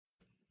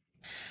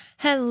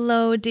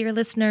Hello, dear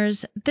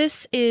listeners.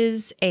 This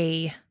is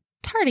a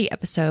tardy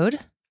episode.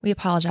 We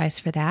apologize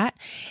for that.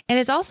 And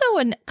it's also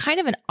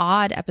kind of an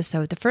odd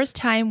episode. The first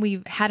time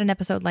we've had an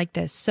episode like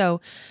this.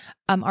 So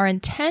our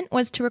intent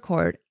was to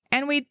record,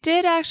 and we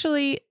did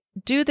actually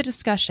do the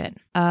discussion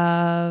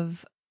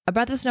of A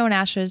Breath of Snow and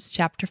Ashes,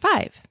 Chapter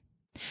 5.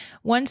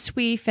 Once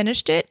we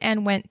finished it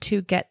and went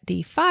to get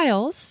the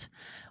files,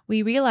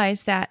 we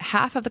realized that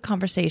half of the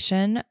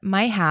conversation,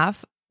 my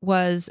half,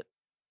 was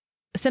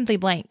simply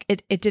blank.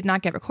 It did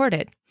not get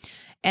recorded.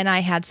 And I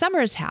had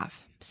Summer's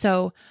half.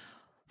 So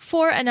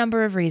for a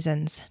number of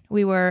reasons,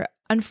 we were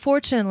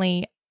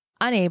unfortunately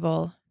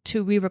unable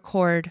to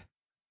re-record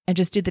and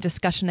just do the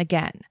discussion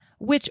again,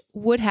 which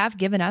would have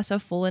given us a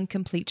full and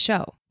complete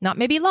show. Not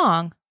maybe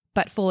long,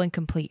 but full and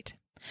complete.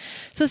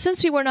 So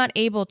since we were not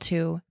able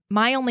to,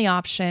 my only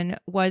option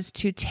was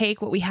to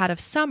take what we had of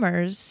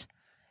Summer's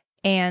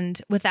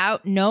and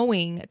without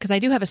knowing, because I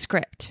do have a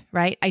script,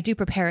 right? I do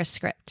prepare a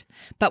script,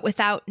 but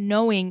without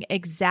knowing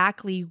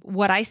exactly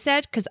what I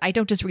said, because I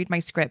don't just read my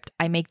script.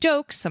 I make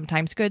jokes,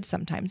 sometimes good,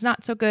 sometimes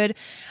not so good.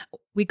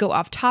 We go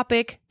off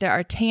topic. There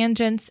are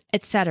tangents,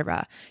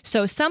 etc.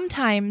 So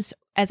sometimes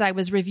as I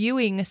was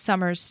reviewing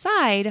Summer's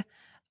side,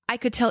 I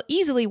could tell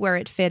easily where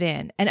it fit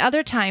in. And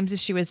other times if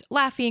she was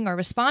laughing or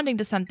responding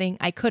to something,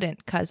 I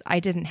couldn't because I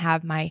didn't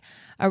have my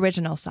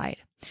original side.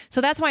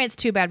 So that's why it's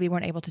too bad we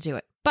weren't able to do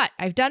it. But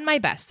I've done my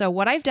best. So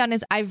what I've done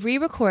is I've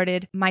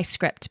re-recorded my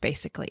script,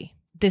 basically.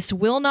 This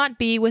will not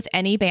be with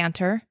any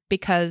banter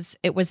because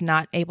it was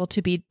not able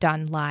to be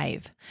done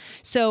live.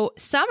 So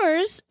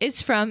Summer's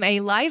is from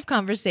a live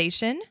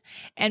conversation,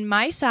 and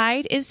my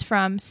side is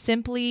from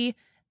simply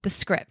the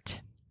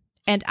script.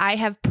 And I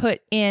have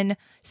put in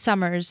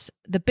Summer's,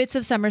 the bits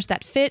of Summer's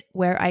that fit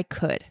where I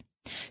could.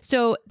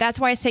 So that's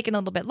why it's taken a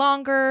little bit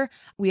longer.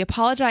 We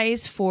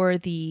apologize for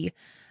the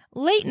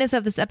lateness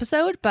of this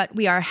episode, but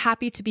we are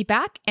happy to be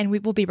back, and we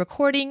will be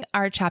recording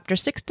our Chapter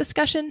 6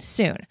 discussion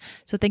soon.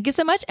 So thank you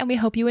so much, and we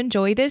hope you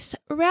enjoy this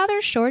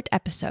rather short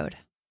episode.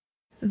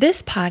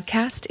 This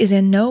podcast is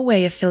in no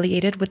way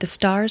affiliated with the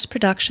Stars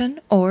production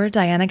or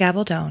Diana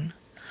Gabaldon.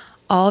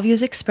 All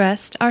views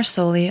expressed are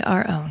solely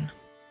our own.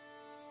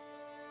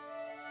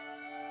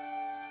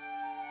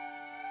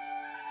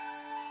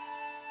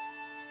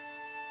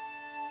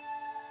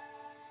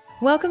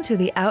 Welcome to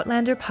the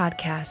Outlander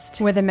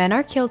Podcast, where the men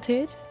are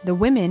kilted, the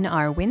women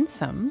are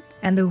winsome,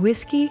 and the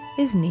whiskey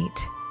is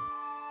neat.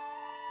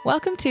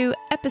 Welcome to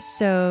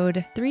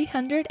episode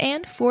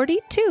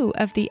 342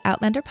 of the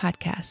Outlander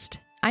Podcast.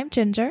 I'm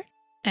Ginger.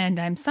 And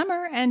I'm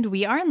Summer, and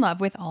we are in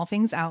love with all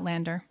things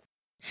Outlander.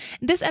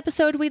 This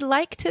episode, we'd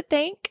like to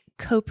thank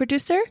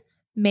co-producer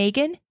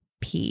Megan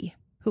P.,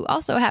 who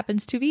also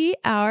happens to be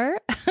our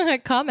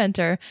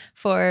commenter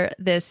for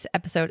this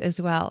episode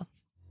as well.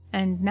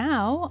 And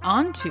now,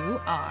 on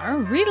to our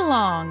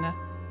read-along.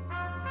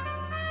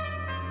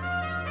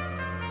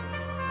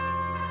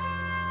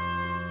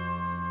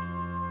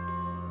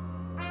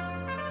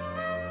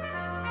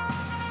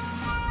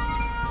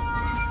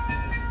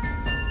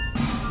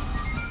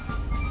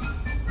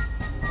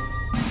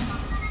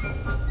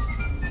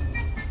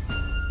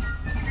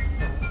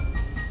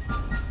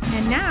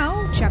 And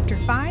now, Chapter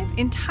 5,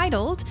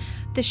 entitled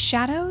The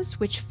Shadows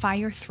Which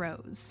Fire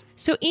Throws.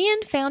 So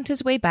Ian found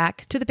his way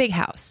back to the big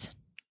house.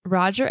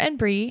 Roger and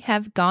Bree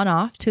have gone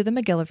off to the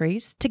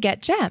McGillivrys to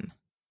get Jem.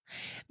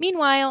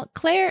 Meanwhile,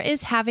 Claire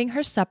is having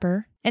her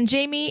supper, and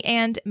Jamie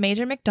and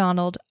Major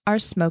McDonald are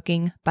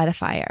smoking by the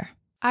fire.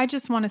 I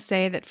just want to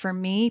say that for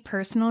me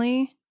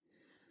personally,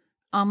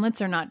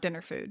 omelets are not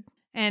dinner food.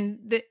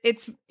 And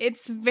it's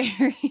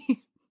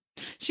very...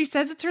 She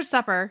says it's her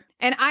supper.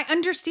 And I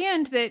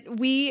understand that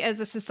we as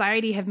a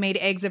society have made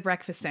eggs a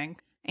breakfast thing.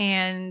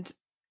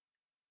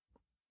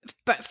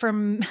 But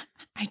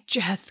I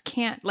just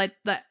can't let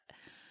that...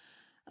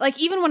 Like,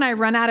 even when I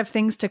run out of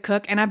things to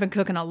cook, and I've been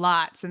cooking a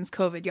lot since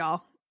COVID,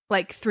 y'all,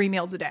 like 3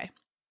 meals a day.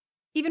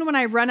 Even when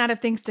I run out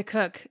of things to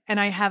cook and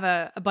I have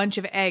a bunch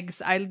of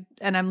eggs and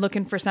I'm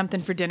looking for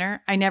something for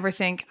dinner, I never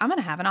think, I'm going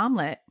to have an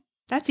omelet.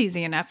 That's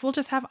easy enough. We'll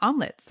just have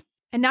omelets.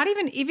 And not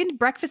even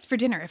breakfast for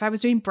dinner. If I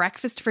was doing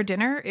breakfast for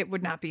dinner, it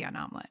would not be an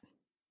omelet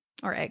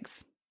or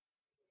eggs.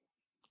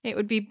 It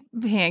would be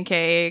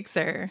pancakes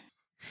or...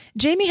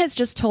 Jamie has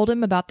just told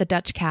him about the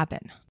Dutch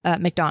cabin,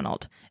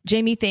 McDonald.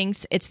 Jamie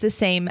thinks it's the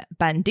same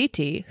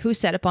banditti who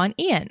set upon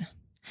Ian.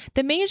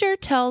 The Major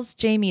tells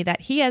Jamie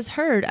that he has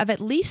heard of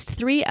at least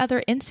 3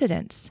 other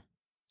incidents.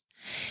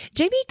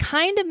 Jamie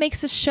kind of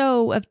makes a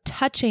show of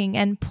touching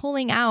and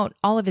pulling out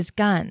all of his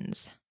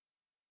guns.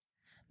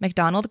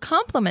 McDonald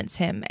compliments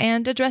him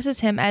and addresses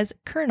him as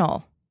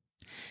Colonel.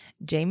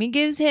 Jamie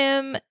gives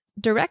him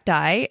direct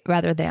eye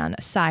rather than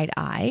side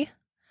eye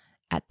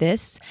at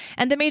this,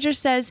 and the Major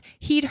says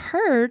he'd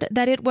heard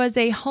that it was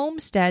a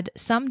homestead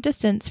some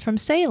distance from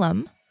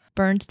Salem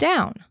burned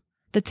down,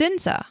 the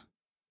Zinza.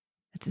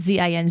 It's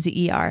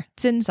Zinzer,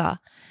 Zinza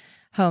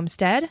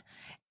homestead,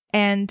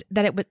 and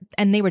that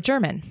and they were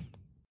German.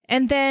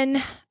 And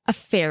then a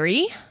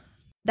ferry.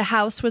 The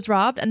house was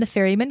robbed and the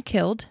ferryman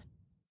killed.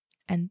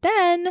 And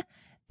then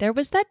there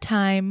was that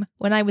time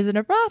when I was in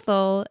a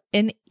brothel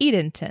in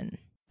Edenton.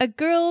 A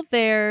girl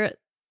there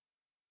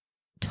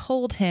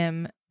told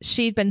him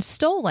she'd been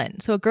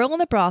stolen. So a girl in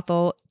the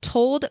brothel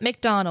told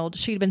MacDonald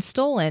she'd been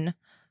stolen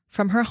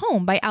from her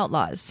home by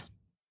outlaws.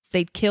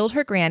 They'd killed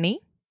her granny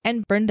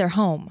and burned their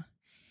home.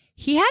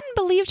 He hadn't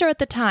believed her at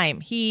the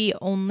time. He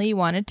only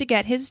wanted to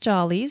get his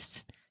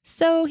jollies,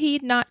 so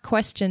he'd not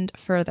questioned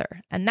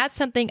further. And that's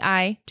something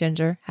I,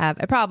 Ginger, have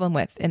a problem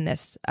with in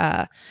this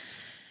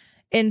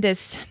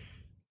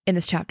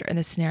chapter, in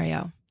this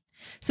scenario.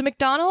 So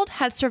MacDonald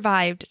had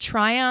survived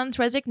Tryon's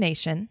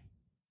resignation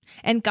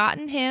and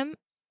gotten himself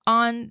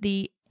on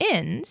the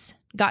ins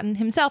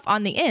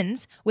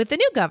with the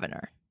new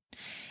governor.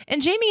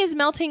 And Jamie is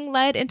melting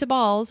lead into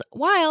balls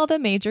while the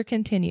major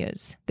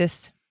continues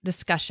this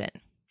discussion.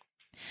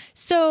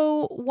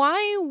 So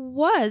why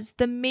was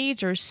the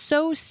major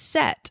so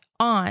set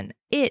on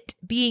it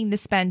being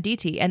this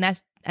banditti, and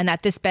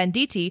that this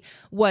banditti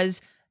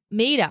was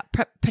made up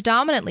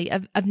predominantly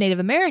of Native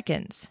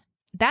Americans?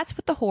 That's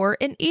what the whore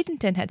in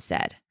Edenton had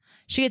said.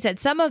 She had said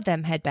some of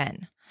them had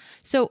been.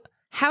 So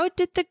how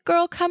did the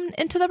girl come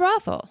into the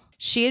brothel?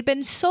 She had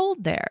been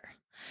sold there.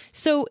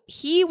 So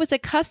he was a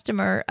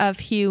customer of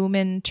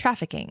human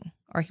trafficking,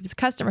 or he was a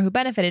customer who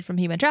benefited from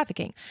human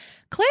trafficking.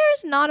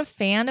 Claire's not a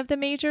fan of the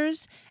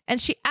major's,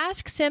 and she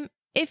asks him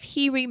if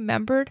he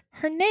remembered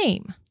her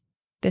name,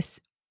 this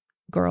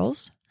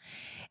girl's.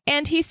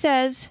 And he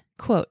says,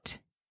 quote,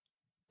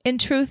 "In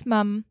truth,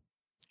 Mum,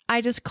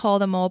 I just call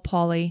them all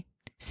Polly.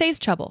 Saves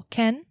trouble,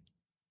 Ken?"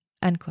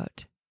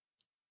 Unquote.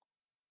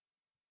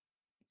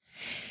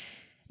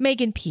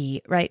 Megan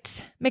P.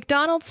 writes,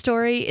 "MacDonald's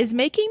story is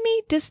making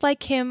me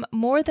dislike him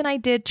more than I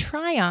did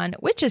Tryon,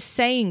 which is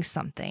saying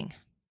something.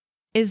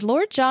 Is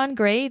Lord John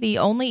Grey the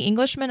only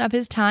Englishman of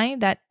his time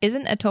that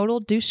isn't a total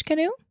douche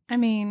canoe?" I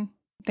mean,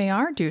 they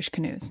are douche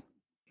canoes.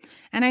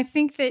 And I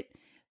think that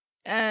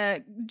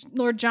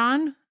Lord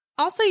John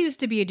also used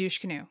to be a douche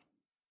canoe.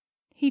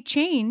 He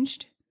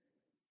changed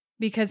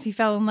because he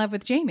fell in love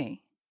with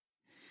Jamie.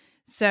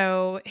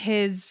 So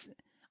his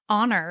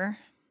honor,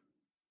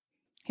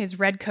 his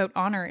redcoat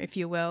honor, if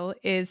you will,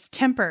 is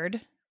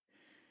tempered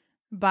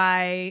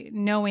by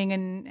knowing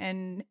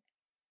and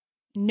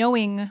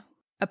knowing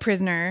a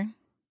prisoner,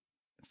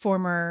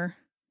 former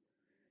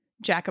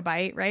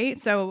Jacobite,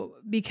 right? So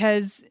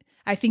because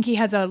I think he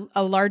has a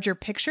larger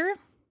picture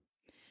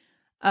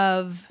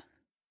of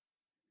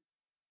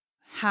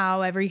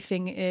how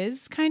everything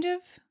is, kind of,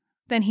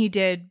 than he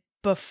did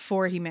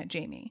before he met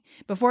Jamie.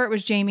 Before it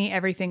was Jamie,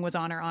 everything was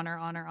honor, honor,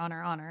 honor,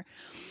 honor, honor.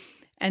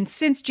 And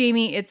since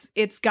Jamie,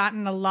 it's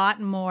gotten a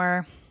lot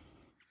more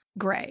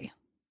gray.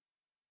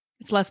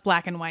 It's less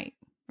black and white,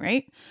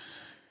 right?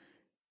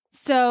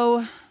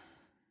 So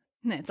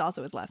it's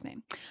also his last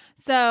name.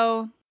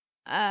 So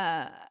so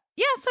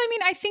I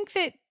mean, I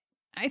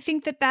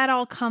think that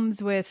all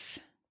comes with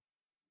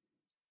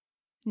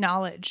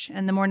knowledge,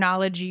 and the more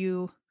knowledge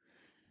you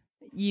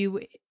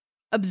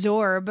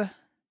absorb,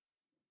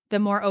 the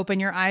more open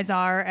your eyes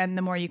are and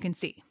the more you can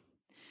see.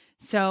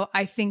 So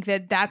I think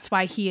that that's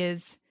why he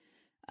is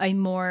a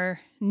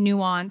more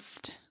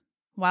nuanced,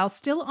 while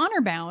still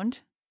honor bound,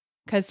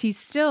 because he's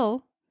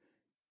still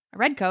a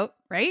redcoat,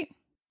 right?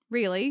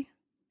 Really,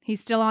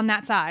 he's still on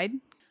that side.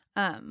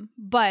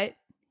 But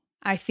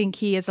I think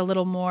he is a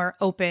little more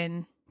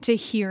open to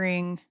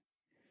hearing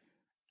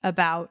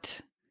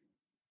about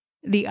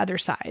the other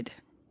side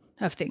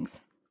of things.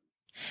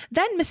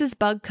 Then Mrs.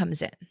 Bug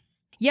comes in.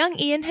 Young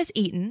Ian has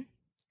eaten.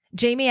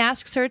 Jamie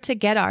asks her to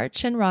get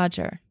Arch and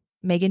Roger.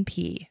 Megan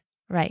P.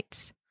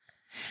 writes,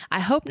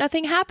 "I hope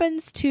nothing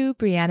happens to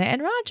Brianna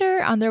and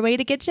Roger on their way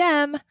to get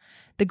Jem.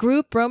 The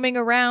group roaming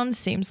around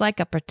seems like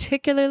a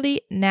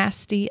particularly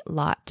nasty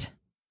lot."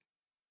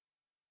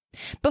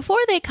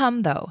 Before they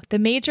come, though, the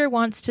major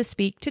wants to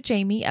speak to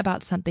Jamie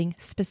about something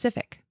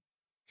specific.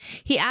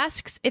 He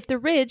asks if the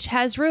Ridge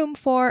has room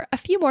for a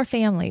few more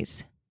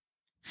families.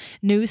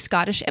 New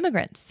Scottish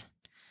immigrants.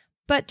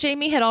 But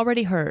Jamie had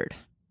already heard.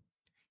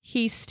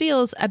 He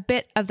steals a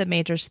bit of the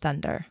major's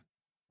thunder.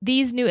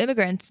 These new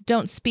immigrants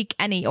don't speak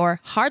any or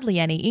hardly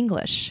any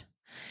English.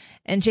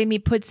 And Jamie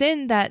puts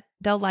in that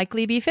they'll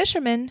likely be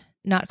fishermen,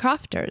 not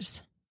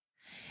crofters.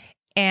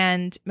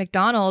 And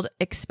MacDonald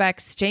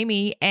expects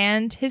Jamie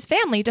and his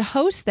family to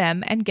host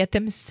them and get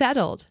them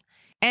settled,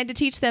 and to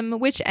teach them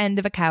which end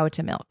of a cow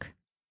to milk.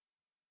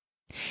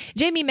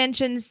 Jamie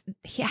mentions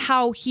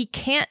how he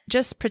can't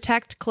just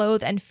protect,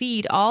 clothe, and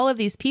feed all of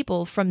these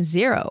people from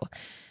zero.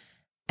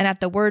 And at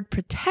the word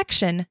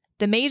protection,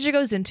 the major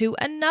goes into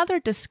another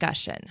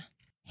discussion.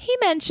 He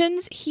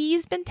mentions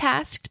he's been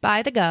tasked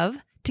by the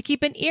Gov to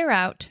keep an ear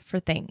out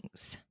for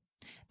things.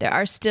 There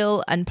are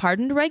still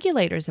unpardoned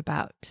regulators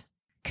about.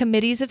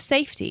 Committees of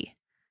safety,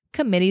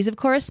 committees of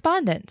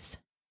correspondence,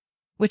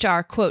 which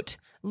are, quote,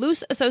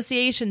 loose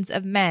associations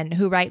of men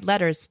who write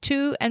letters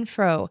to and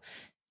fro,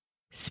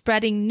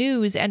 spreading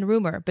news and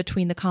rumor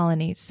between the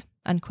colonies,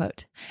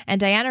 unquote. And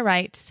Diana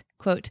writes,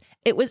 quote,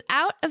 "It was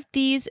out of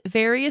these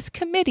various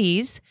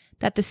committees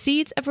that the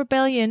seeds of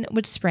rebellion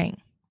would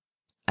spring,"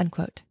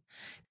 unquote.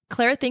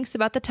 Claire thinks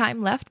about the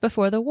time left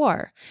before the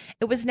war.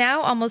 It was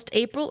now almost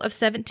April of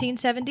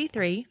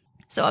 1773,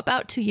 so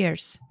about 2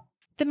 years.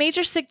 The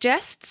Major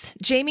suggests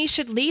Jamie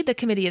should lead the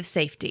Committee of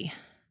Safety.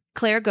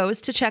 Claire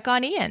goes to check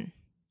on Ian.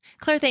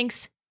 Claire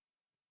thinks,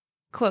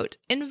 quote,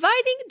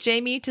 inviting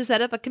Jamie to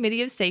set up a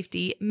Committee of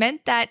Safety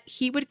meant that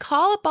he would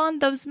call upon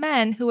those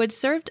men who had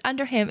served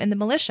under him in the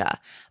militia,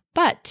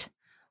 but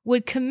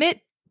would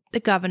commit the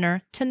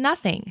governor to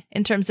nothing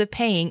in terms of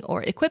paying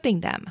or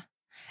equipping them.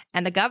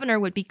 And the governor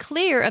would be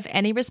clear of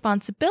any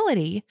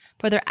responsibility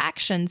for their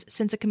actions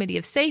since a Committee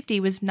of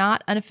Safety was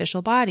not an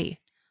official body,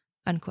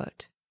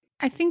 unquote.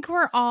 I think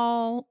we're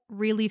all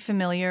really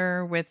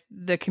familiar with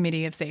the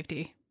Committee of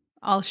Safety,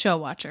 all show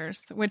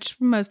watchers, which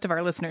most of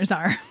our listeners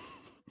are.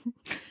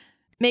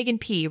 Megan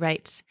P.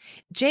 writes,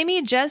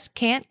 Jamie just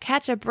can't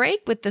catch a break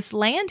with this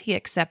land he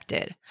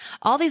accepted.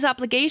 All these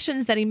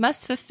obligations that he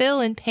must fulfill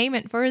in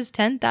payment for his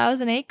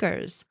 10,000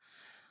 acres.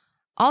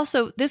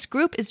 Also, this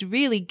group is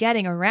really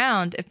getting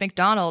around if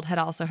MacDonald had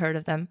also heard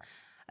of them.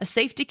 A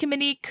safety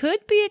committee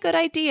could be a good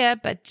idea,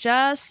 but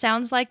just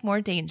sounds like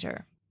more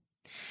danger.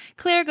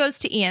 Claire goes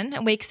to Ian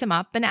and wakes him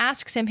up and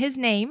asks him his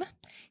name.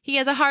 He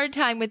has a hard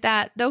time with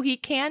that, though he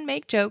can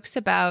make jokes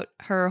about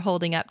her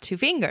holding up 2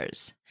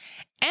 fingers.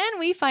 And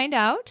we find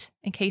out,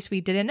 in case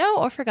we didn't know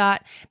or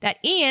forgot, that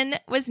Ian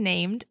was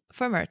named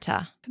for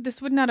Myrta.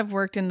 This would not have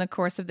worked in the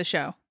course of the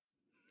show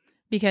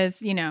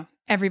because,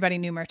 everybody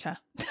knew Myrta.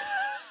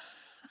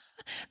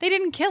 They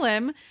didn't kill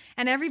him,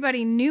 and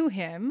everybody knew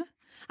him.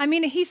 I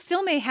mean, he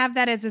still may have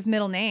that as his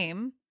middle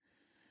name.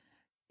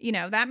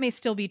 That may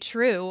still be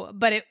true,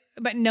 but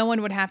no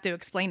one would have to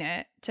explain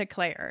it to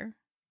Claire.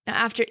 Now,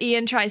 after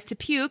Ian tries to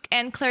puke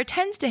and Claire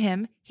tends to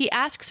him, he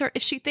asks her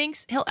if she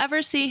thinks he'll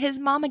ever see his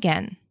mom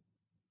again.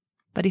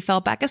 But he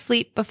fell back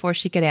asleep before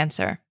she could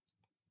answer.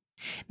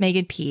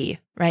 Megan P.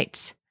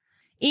 writes,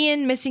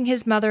 Ian missing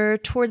his mother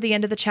toward the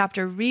end of the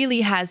chapter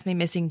really has me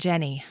missing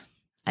Jenny.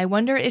 I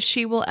wonder if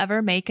she will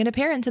ever make an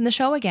appearance in the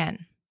show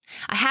again.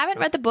 I haven't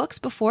read the books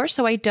before,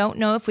 so I don't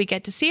know if we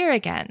get to see her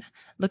again.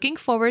 Looking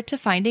forward to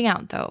finding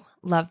out, though.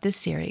 Love this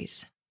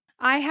series.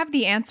 I have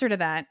the answer to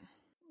that.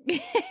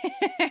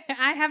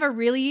 I have a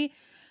really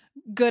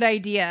good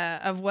idea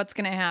of what's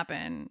going to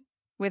happen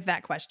with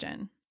that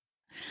question.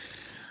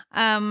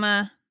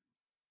 Yeah.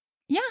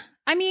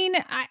 I mean,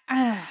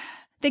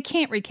 they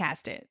can't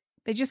recast it.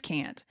 They just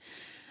can't.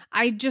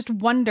 I just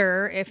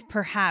wonder if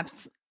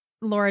perhaps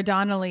Laura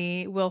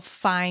Donnelly will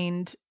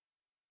find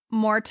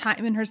more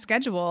time in her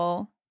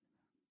schedule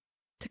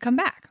to come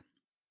back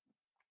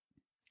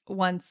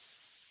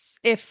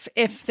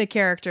if the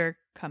character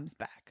comes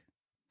back.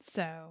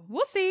 So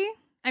we'll see.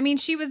 I mean,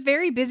 she was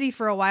very busy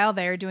for a while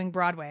there doing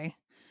Broadway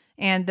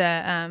and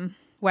the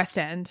West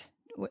End.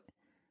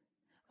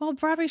 Well,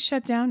 Broadway's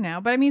shut down now,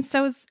 but I mean,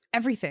 so is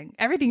everything.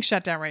 Everything's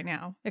shut down right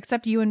now,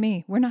 except you and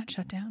me. We're not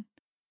shut down.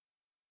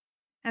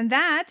 And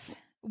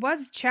that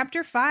was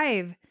Chapter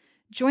 5.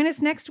 Join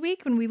us next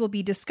week when we will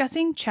be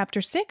discussing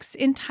Chapter 6,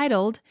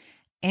 entitled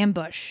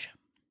Ambush.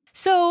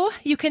 So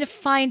you can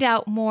find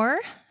out more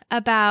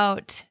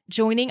about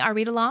joining our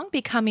read-along,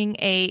 becoming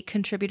a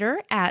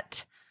contributor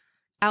at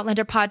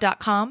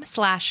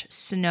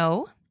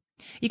outlanderpod.com/snow.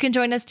 You can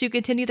join us to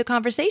continue the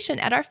conversation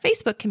at our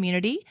Facebook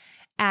community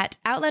at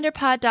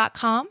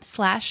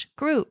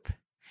outlanderpod.com/group.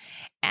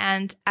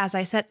 And as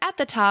I said at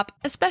the top,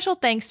 a special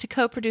thanks to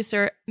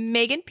co-producer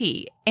Megan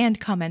P.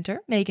 and commenter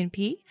Megan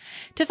P.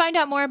 To find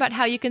out more about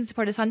how you can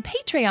support us on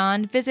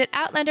Patreon, visit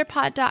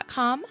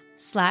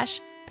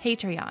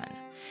outlanderpod.com/Patreon.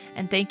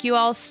 And thank you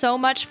all so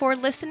much for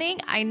listening.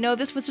 I know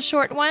this was a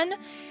short one.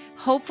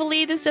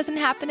 Hopefully this doesn't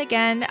happen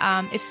again.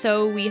 If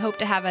so, we hope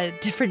to have a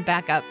different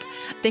backup.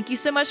 Thank you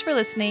so much for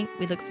listening.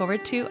 We look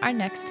forward to our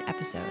next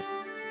episode.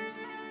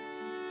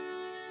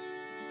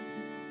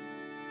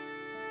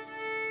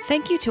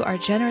 Thank you to our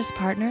generous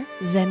partner,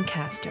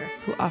 Zencastr,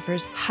 who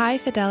offers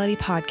high-fidelity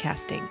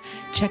podcasting.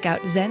 Check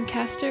out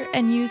Zencastr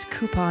and use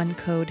coupon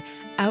code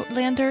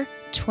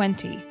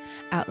OUTLANDER20,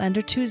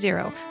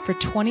 Outlander20, for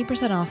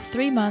 20% off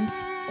 3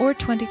 months or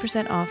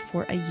 20% off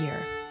for a year.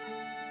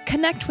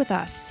 Connect with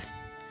us.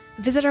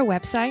 Visit our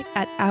website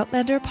at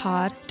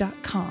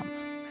outlanderpod.com.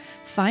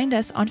 Find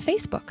us on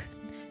Facebook,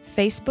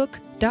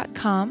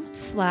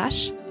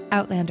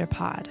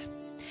 facebook.com/outlanderpod.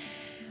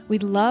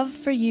 We'd love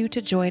for you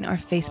to join our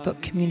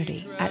Facebook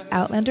community at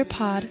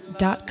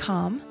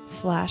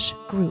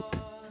outlanderpod.com/group.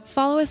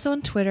 Follow us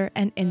on Twitter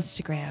and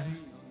Instagram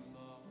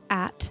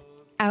at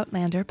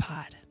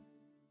OutlanderPod.